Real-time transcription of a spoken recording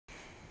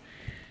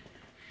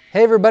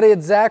Hey everybody,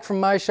 it's Zach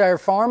from Myshire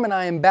Farm, and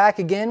I am back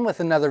again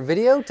with another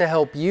video to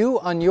help you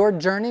on your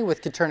journey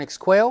with Coturix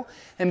quail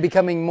and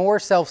becoming more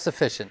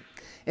self-sufficient.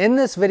 In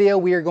this video,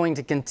 we are going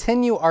to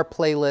continue our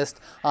playlist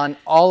on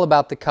all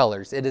about the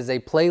colors. It is a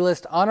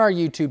playlist on our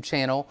YouTube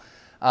channel,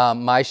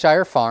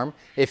 Myshire Farm.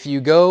 If you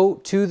go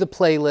to the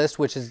playlist,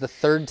 which is the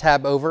third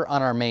tab over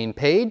on our main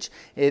page,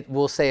 it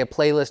will say a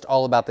playlist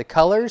all about the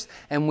colors,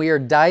 and we are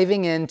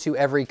diving into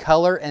every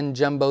color and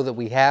jumbo that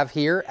we have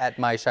here at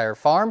Myshire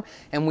Farm,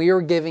 and we are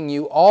giving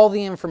you all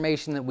the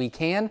information that we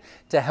can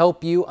to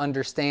help you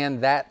understand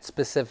that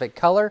specific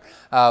color.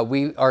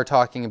 We are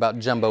talking about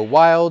jumbo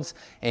wilds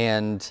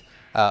and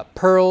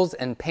pearls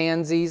and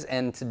pansies,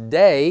 and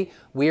today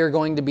we are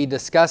going to be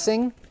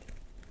discussing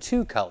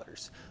two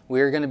colors. We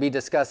are going to be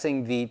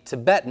discussing the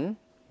Tibetan,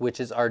 which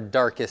is our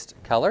darkest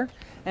color,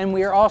 and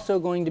we are also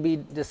going to be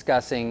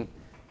discussing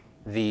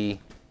the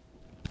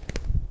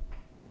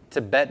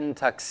Tibetan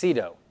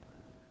tuxedo.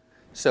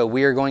 So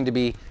we are going to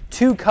be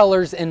two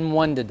colors in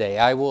one today.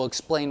 I will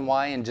explain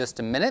why in just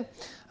a minute.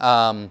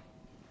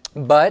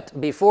 But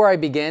before I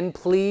begin,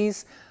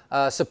 please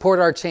support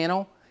our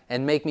channel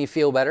and make me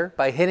feel better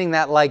by hitting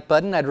that like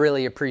button. I'd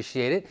really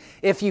appreciate it.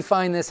 If you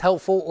find this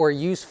helpful or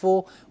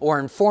useful or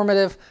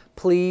informative,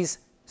 please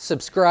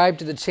subscribe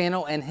to the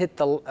channel and hit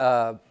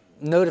the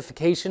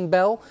notification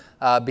bell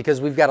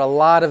because we've got a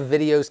lot of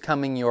videos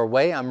coming your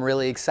way. I'm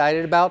really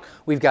excited about.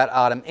 We've got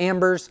autumn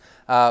ambers,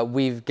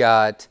 we've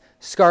got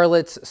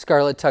scarlets,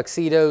 scarlet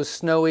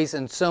tuxedos, snowies,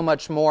 and so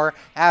much more.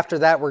 After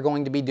that, we're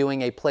going to be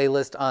doing a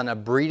playlist on a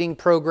breeding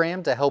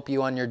program to help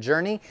you on your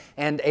journey,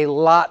 and a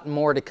lot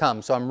more to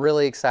come. So I'm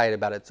really excited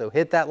about it. So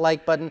hit that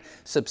like button,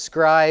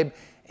 subscribe,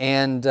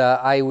 and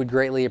I would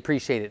greatly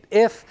appreciate it.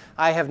 If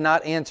I have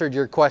not answered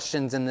your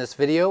questions in this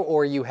video,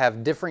 or you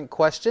have different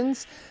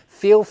questions,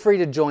 feel free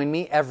to join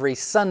me every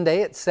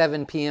Sunday at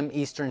 7 p.m.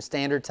 Eastern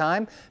Standard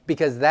Time,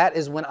 because that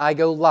is when I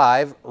go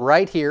live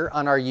right here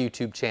on our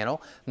YouTube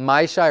channel,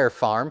 Myshire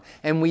Farm,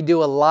 and we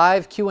do a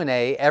live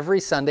Q&A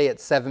every Sunday at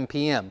 7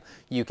 p.m.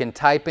 You can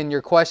type in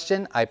your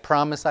question. I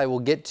promise I will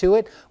get to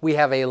it. We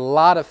have a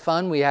lot of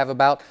fun. We have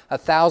about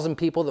 1,000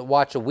 people that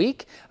watch a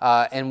week,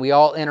 and we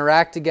all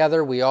interact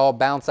together. We all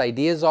bounce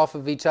ideas off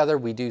of each other.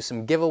 We do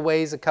some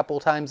giveaways a couple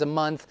times a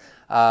month.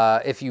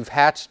 If you've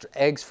hatched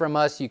eggs from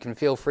us, you can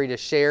feel free to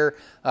share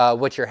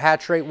what your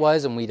hatch rate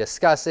was, and we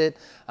discuss it.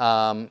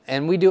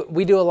 And we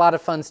do a lot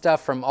of fun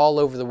stuff from all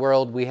over the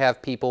world. We have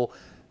people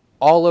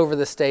all over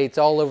the states,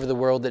 all over the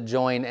world that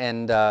join,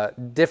 and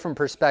different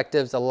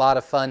perspectives, a lot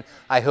of fun.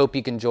 I hope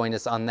you can join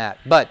us on that.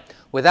 But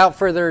without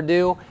further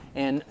ado,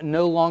 and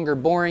no longer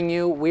boring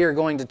you, we are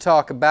going to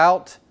talk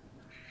about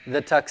the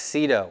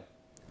tuxedo.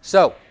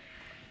 So,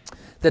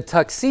 the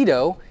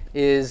tuxedo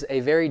is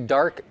a very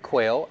dark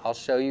quail. I'll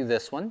show you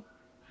this one.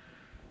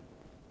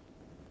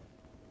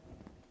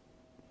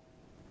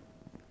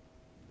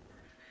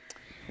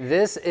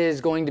 This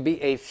is going to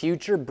be a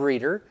future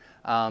breeder,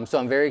 so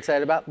I'm very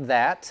excited about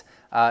that.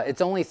 It's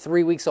only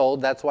 3 weeks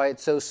old, that's why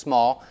it's so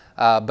small,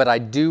 but I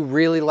do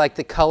really like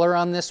the color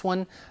on this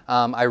one.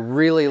 I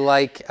really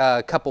like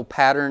a couple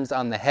patterns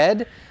on the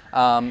head,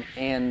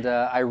 and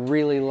I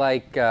really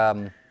like,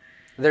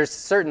 there's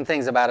certain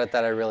things about it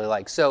that I really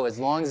like. So as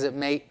long as it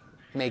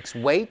makes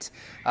weight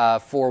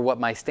for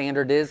what my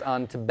standard is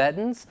on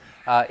Tibetans,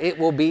 it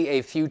will be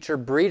a future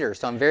breeder.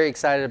 So I'm very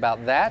excited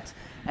about that.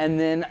 And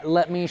then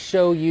let me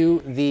show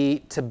you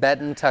the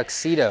Tibetan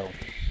tuxedo.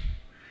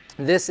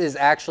 This is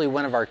actually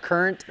one of our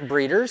current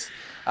breeders.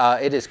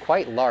 It is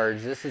quite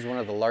large. This is one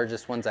of the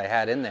largest ones I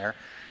had in there.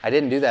 I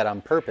didn't do that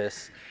on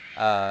purpose.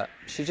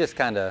 She just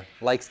kind of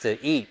likes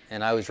to eat,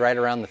 and I was right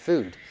around the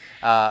food.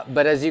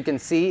 But as you can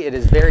see, it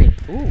is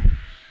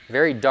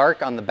very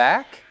dark on the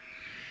back.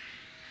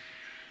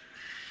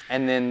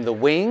 And then the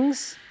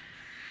wings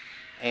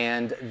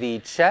and the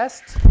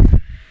chest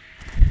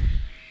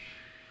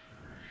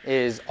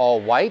is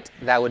all white.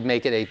 That would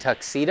make it a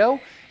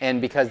tuxedo.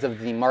 And because of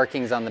the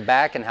markings on the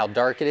back and how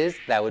dark it is,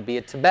 that would be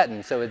a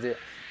Tibetan. So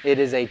it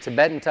is a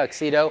Tibetan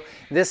tuxedo.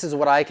 This is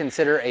what I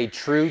consider a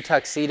true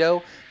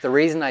tuxedo. The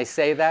reason I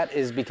say that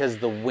is because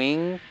the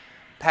wing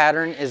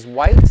pattern is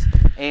white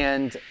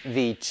and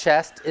the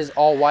chest is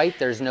all white.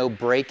 There's no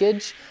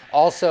breakage.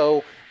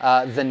 Also,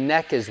 the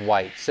neck is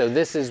white. So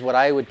this is what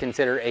I would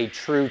consider a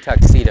true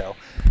tuxedo.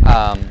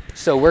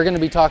 So we're going to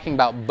be talking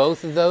about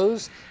both of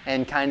those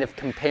and kind of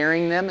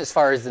comparing them as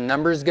far as the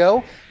numbers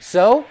go.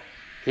 So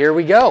here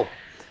we go.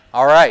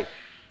 All right.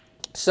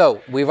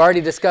 So we've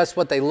already discussed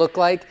what they look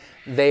like.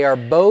 They are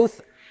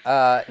both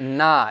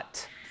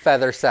not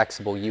feather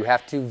sexable. You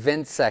have to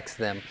vent sex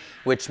them,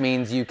 which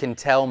means you can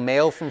tell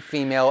male from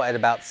female at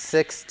about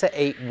 6 to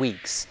 8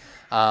 weeks.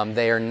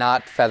 They are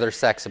not feather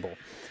sexable.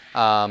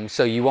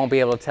 So you won't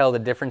be able to tell the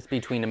difference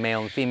between a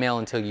male and female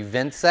until you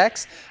vent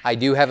sex. I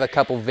do have a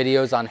couple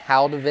videos on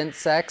how to vent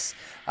sex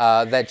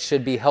that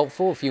should be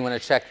helpful if you want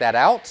to check that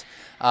out.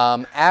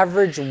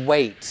 Average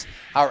weight.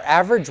 Our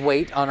average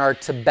weight on our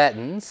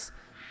Tibetans,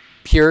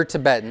 pure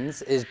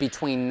Tibetans, is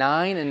between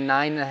 9 and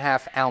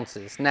 9.5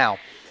 ounces. Now,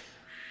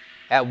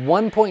 at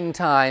one point in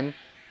time,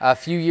 a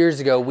few years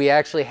ago, we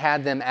actually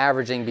had them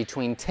averaging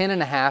between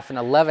 10.5 and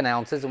 11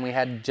 ounces, and we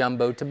had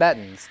jumbo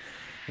Tibetans.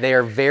 They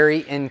are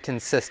very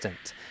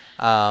inconsistent.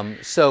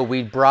 So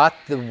we brought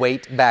the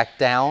weight back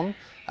down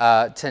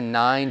to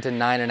 9 to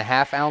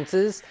 9.5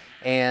 ounces,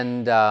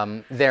 and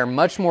they're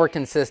much more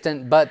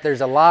consistent, but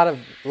there's a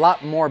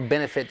lot more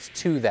benefits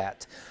to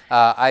that.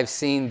 I've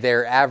seen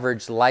their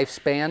average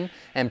lifespan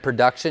and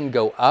production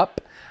go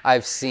up.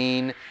 I've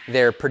seen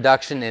their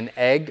production in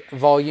egg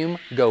volume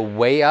go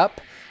way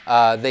up.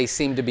 They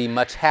seem to be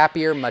much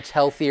happier, much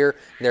healthier.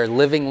 They're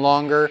living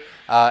longer,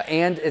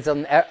 and it's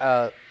on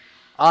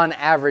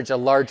average a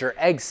larger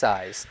egg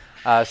size.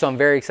 So I'm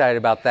very excited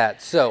about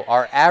that. So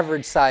our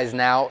average size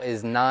now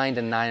is 9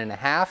 to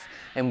 9.5,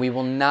 and we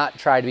will not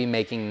try to be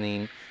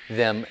making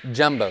them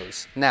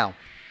jumbos. Now,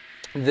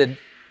 the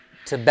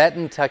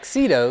Tibetan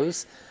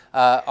tuxedos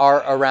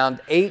are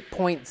around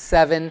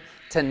 8.7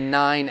 to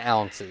 9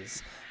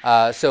 ounces.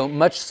 So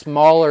much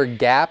smaller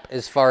gap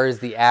as far as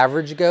the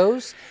average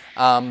goes,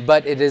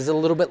 but it is a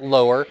little bit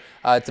lower.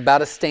 It's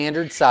about a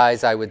standard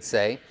size, I would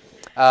say.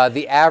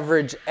 The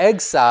average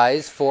egg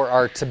size for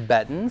our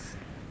Tibetans,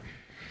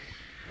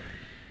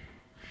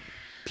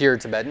 pure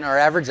Tibetan, our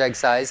average egg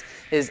size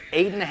is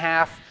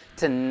 8.5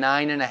 to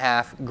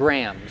 9.5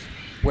 grams,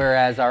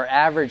 whereas our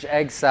average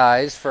egg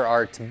size for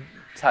our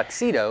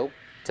tuxedo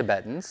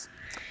Tibetans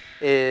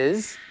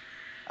is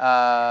 8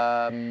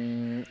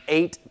 to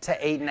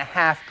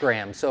 8.5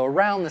 grams, so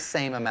around the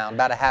same amount,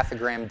 about a half a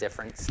gram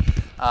difference.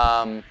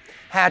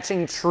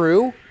 Hatching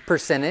true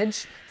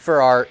percentage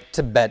for our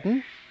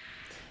Tibetan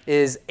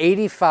is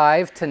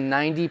 85 to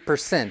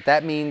 90%.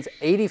 That means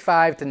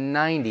 85 to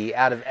 90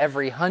 out of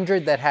every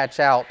 100 that hatch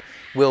out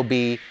will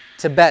be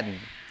Tibetan.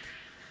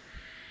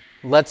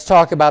 Let's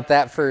talk about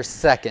that for a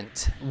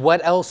second. What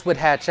else would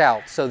hatch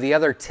out? So the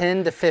other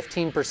 10 to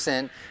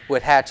 15%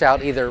 would hatch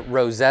out either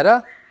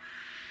Rosetta,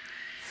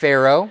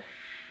 Pharaoh,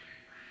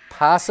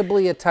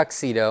 possibly a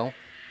tuxedo,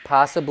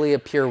 possibly a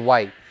pure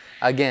white.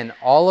 Again,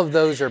 all of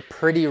those are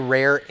pretty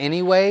rare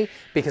anyway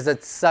because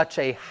it's such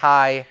a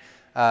high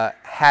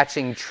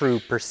hatching true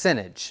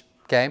percentage.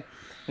 Okay,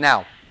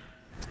 now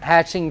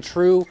hatching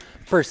true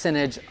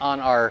percentage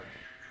on our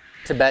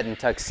Tibetan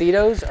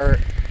tuxedos are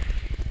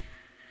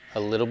a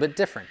little bit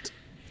different.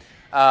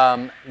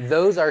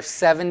 Those are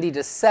 70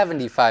 to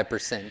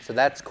 75%, so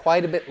that's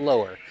quite a bit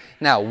lower.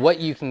 Now, what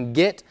you can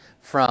get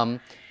from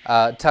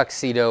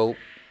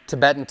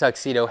Tibetan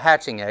tuxedo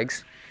hatching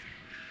eggs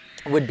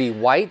would be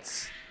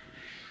whites,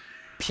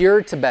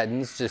 pure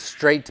Tibetans, just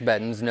straight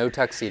Tibetans, no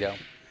tuxedo,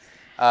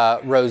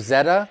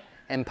 Rosetta,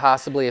 and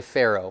possibly a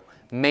Pharaoh.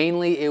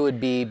 Mainly it would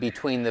be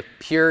between the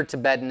pure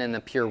Tibetan and the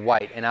pure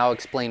white, and I'll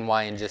explain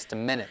why in just a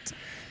minute.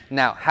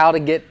 Now, how to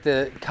get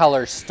the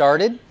color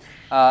started.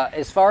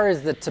 As far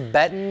as the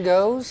Tibetan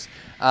goes,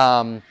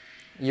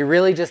 you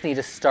really just need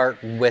to start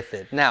with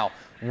it. Now,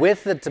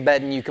 with the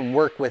Tibetan, you can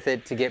work with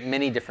it to get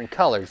many different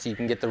colors. You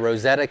can get the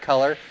Rosetta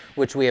color,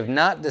 which we have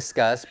not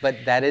discussed, but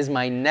that is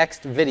my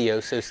next video,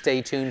 so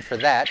stay tuned for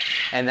that.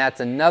 And that's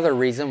another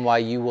reason why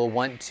you will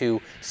want to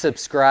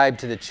subscribe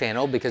to the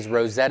channel, because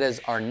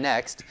Rosettas are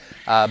next.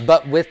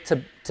 But with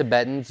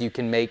Tibetans, you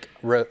can make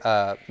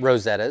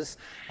Rosettas.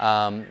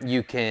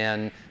 You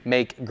can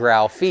make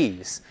Grau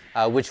Fees,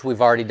 which we've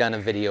already done a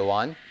video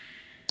on.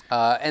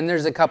 And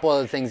there's a couple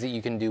other things that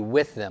you can do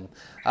with them,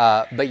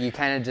 but you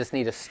kind of just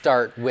need to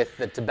start with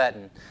the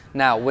Tibetan.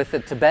 Now, with the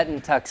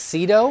Tibetan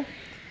tuxedo,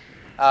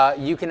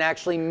 you can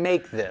actually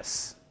make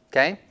this,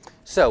 okay?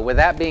 So, with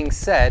that being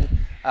said,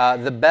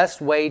 the best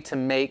way to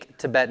make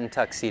Tibetan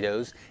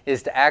tuxedos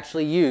is to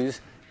actually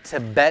use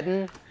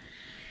Tibetan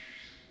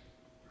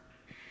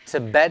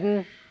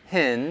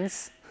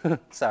hens,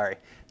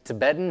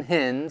 Tibetan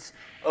hens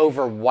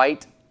over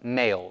white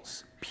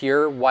males,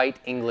 pure white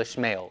English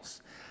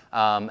males.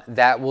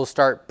 That will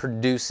start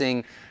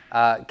producing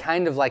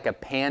kind of like a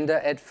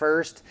panda at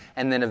first,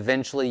 and then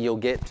eventually you'll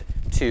get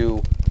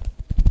to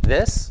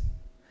this.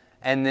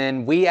 And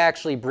then we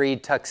actually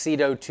breed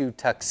tuxedo to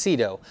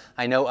tuxedo.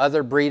 I know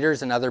other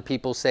breeders and other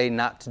people say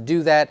not to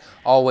do that.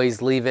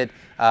 Always leave it,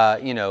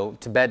 you know,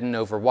 Tibetan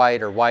over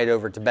white or white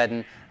over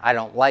Tibetan. I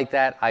don't like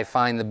that. I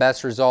find the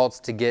best results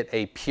to get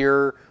a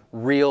pure,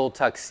 real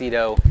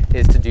tuxedo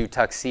is to do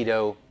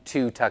tuxedo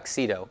to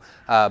tuxedo.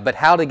 But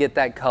how to get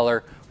that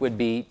color would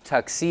be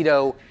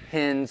tuxedo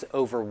hens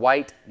over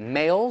white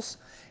males,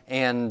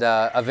 and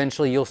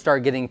eventually you'll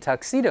start getting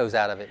tuxedos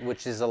out of it,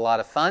 which is a lot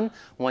of fun.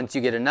 Once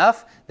you get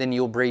enough, then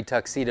you'll breed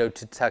tuxedo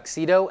to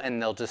tuxedo,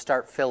 and they'll just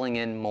start filling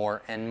in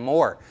more and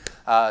more.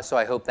 So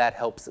I hope that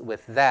helps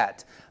with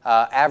that.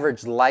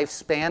 Average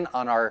lifespan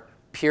on our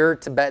pure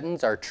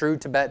Tibetans, our true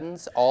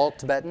Tibetans, all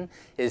Tibetan,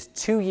 is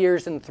 2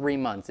 years and 3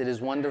 months. It is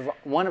one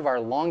of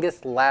our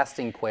longest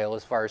lasting quail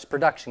as far as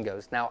production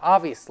goes. Now,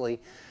 obviously,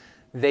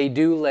 they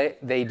do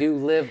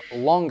live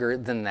longer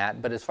than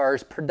that, but as far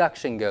as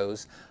production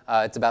goes,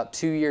 it's about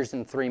 2 years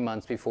and 3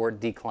 months before it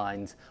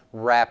declines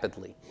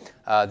rapidly.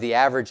 The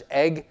average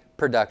egg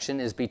production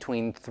is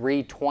between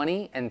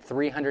 320 and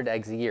 300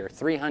 eggs a year,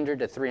 300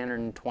 to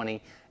 320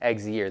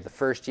 eggs a year. The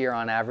first year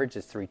on average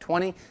is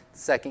 320, the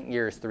second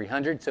year is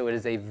 300, so it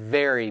is a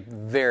very,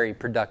 very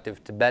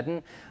productive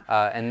Tibetan,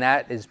 and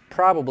that is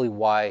probably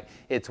why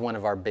it's one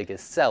of our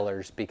biggest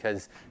sellers,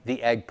 because the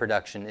egg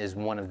production is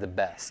one of the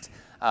best.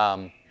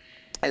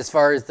 As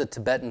far as the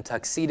Tibetan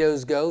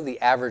tuxedos go, the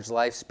average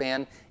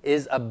lifespan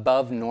is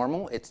above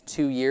normal. It's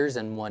 2 years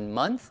and 1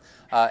 month,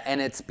 and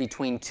it's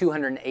between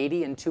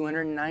 280 and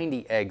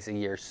 290 eggs a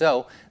year.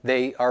 So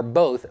they are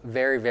both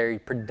very, very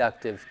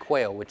productive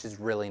quail, which is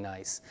really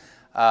nice.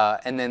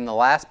 And then the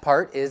last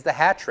part is the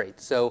hatch rate.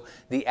 So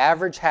the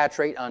average hatch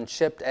rate on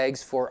shipped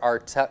eggs for our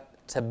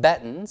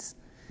Tibetans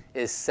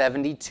is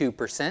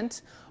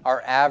 72%.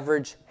 Our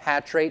average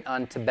hatch rate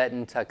on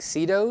Tibetan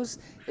tuxedos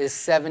is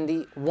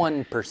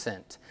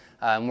 71%.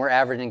 We're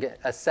averaging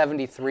a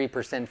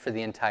 73% for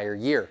the entire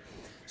year.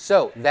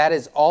 So that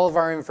is all of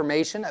our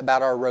information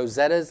about our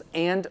Rosettas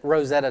and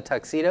Rosetta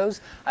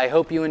tuxedos. I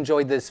hope you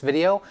enjoyed this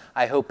video.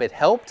 I hope it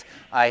helped.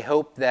 I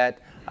hope that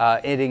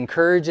it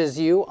encourages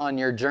you on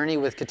your journey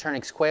with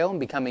Coturix quail and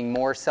becoming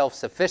more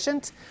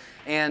self-sufficient.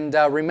 And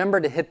remember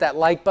to hit that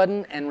like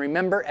button, and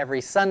remember,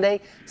 every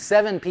Sunday,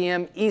 7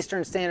 p.m.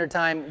 Eastern Standard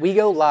Time, we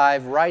go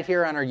live right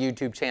here on our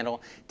YouTube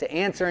channel to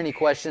answer any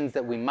questions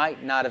that we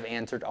might not have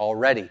answered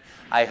already.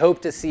 I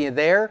hope to see you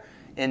there.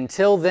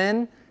 Until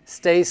then,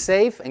 stay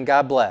safe and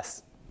God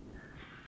bless.